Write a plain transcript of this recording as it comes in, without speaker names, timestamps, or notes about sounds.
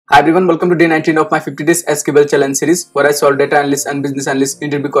Hi everyone, welcome to day 19 of my 50 days SQL challenge series where I solve data analyst and business analyst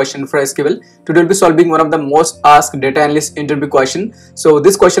interview question for SQL. Today we'll be solving one of the most asked data analyst interview question. So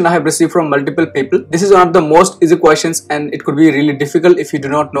this question I have received from multiple people. This is one of the most easy questions and it could be really difficult if you do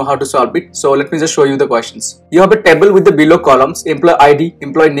not know how to solve it. So let me just show you the questions. You have a table with the below columns: employee ID,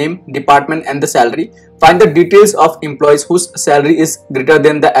 employee name, department and the salary. Find the details of employees whose salary is greater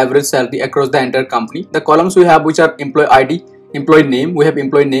than the average salary across the entire company. The columns we have which are employee ID, employee name, we have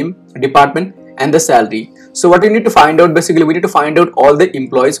employee name, department and the salary. So what we need to find out, basically we need to find out all the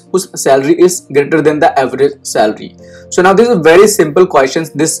employees whose salary is greater than the average salary. So now this is a very simple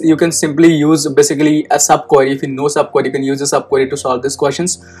questions. This you can simply use basically a subquery. If you know subquery, you can use a subquery to solve these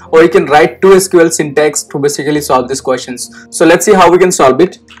questions, or you can write 2 SQL syntax to basically solve these questions. So let's see how we can solve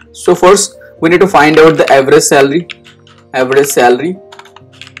it. So first we need to find out the average salary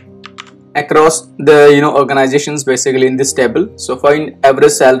across the organizations basically in this table. So find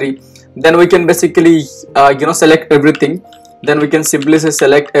average salary, then we can basically select everything. Then we can simply say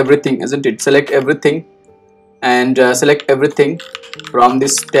select everything, isn't it? Select everything and select everything from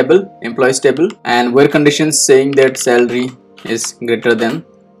this table, employees table, and where conditions saying that salary is greater than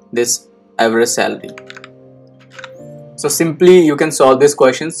this average salary. So simply you can solve these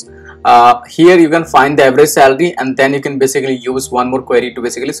questions. Here you can find the average salary and then you can basically use one more query to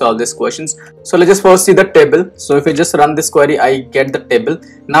basically solve these questions. So let's just first see the table. So if I just run this query, I get the table.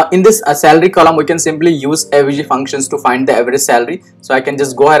 Now in this salary column we can simply use average functions to find the average salary. So I can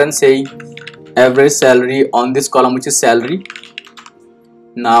just go ahead and say average salary on this column which is salary.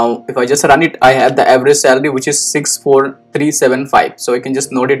 Now if I just run it, I have the average salary which is 64375. So I can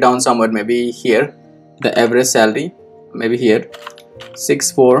just note it down somewhere, maybe here, the average salary, maybe here,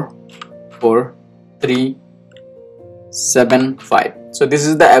 64375. So this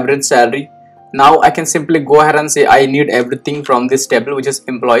is the average salary. Now I can simply go ahead and say I need everything from this table which is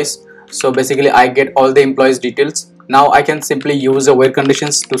employees. So basically I get all the employees details. Now I can simply use the where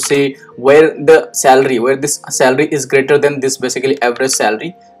conditions to say where this salary is greater than this basically average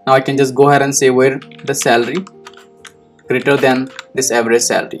salary. Now I can just go ahead and say where the salary greater than this average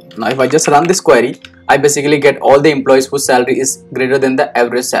salary. Now if I just run this query, I basically get all the employees whose salary is greater than the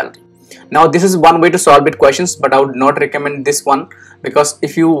average salary. Now this is one way to solve it questions, but I would not recommend this one, because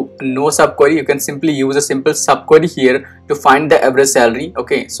if you know subquery, you can simply use a simple subquery here to find the average salary.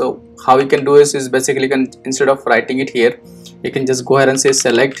 Okay, so how you can do this is basically instead of writing it here, you can just go ahead and say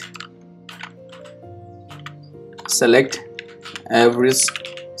select average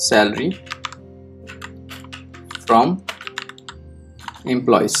salary from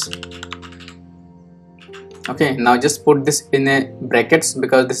employees. Okay, now just put this in a brackets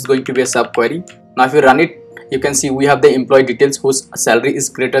because this is going to be a subquery. Now if you run it, you can see we have the employee details whose salary is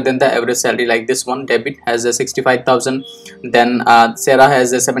greater than the average salary, like this one. David has a 65,000, then Sarah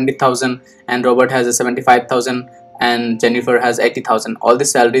has a 70,000, and Robert has a 75,000, and Jennifer has 80,000. All the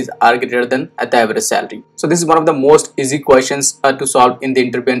salaries are greater than the average salary. So this is one of the most easy questions to solve in the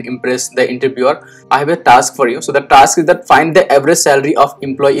interview and impress the interviewer. I have a task for you. So the task is that find the average salary of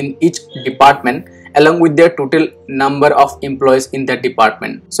employee in each department along with their total number of employees in that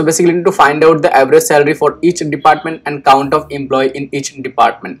department. So basically you need to find out the average salary for each department and count of employee in each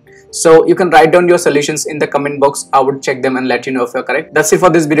department. So you can write down your solutions in the comment box. I would check them and let you know if you're correct. That's it for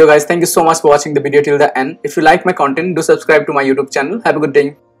this video guys. Thank you so much for watching the video till the end. If you like my content, do subscribe to my YouTube channel. Have a good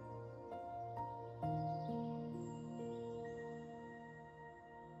day.